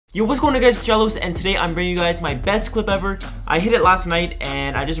Yo, what's going on guys, it's Jylos, and today I'm bringing you guys my best clip ever. I hit it last night,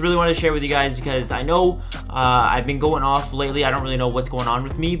 and I just really wanted to share with you guys because I know I've been going off lately. I don't really know what's going on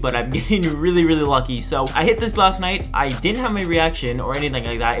with me, but I'm getting really lucky. So I hit this last night. I didn't have my reaction or anything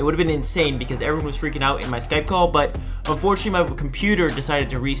like that. It would have been insane because everyone was freaking out in my Skype call, but unfortunately my computer decided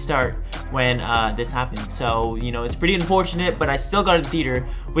to restart when this happened. So, you know, it's pretty unfortunate, but I still got in theater,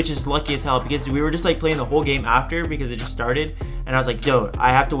 which is lucky as hell because we were just like playing the whole game after because it just started, and I was like, dude, I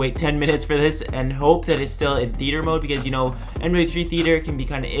have to wait 10 minutes for this and hope that it's still in theater mode because, you know, NBA3 theater can be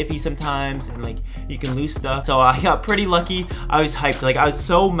kind of iffy sometimes and like you can lose stuff. So I got pretty lucky. I was hyped. Like I was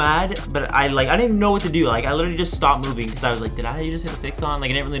so mad, but I didn't even know what to do. Like I literally just stopped moving because I was like, did I just hit a 6 on?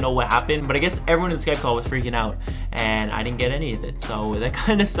 Like I didn't really know what happened, but I guess everyone in the Skype call was freaking out and I didn't get any of it. So that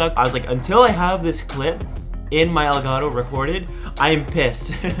kind of sucked. I was like, until I have this clip in my Elgato recorded, I am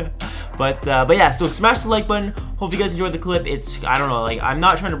pissed. But yeah, so smash the like button. Hope you guys enjoyed the clip. It's, I don't know, like I'm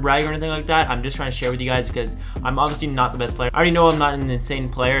not trying to brag or anything like that. I'm just trying to share with you guys because I'm obviously not the best player. I already know I'm not an insane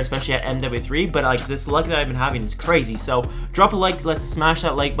player, especially at MW3, but like this luck that I've been having is crazy. So drop a like, let's smash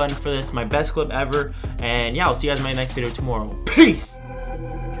that like button for this, my best clip ever. And yeah, I'll see you guys in my next video tomorrow. Peace!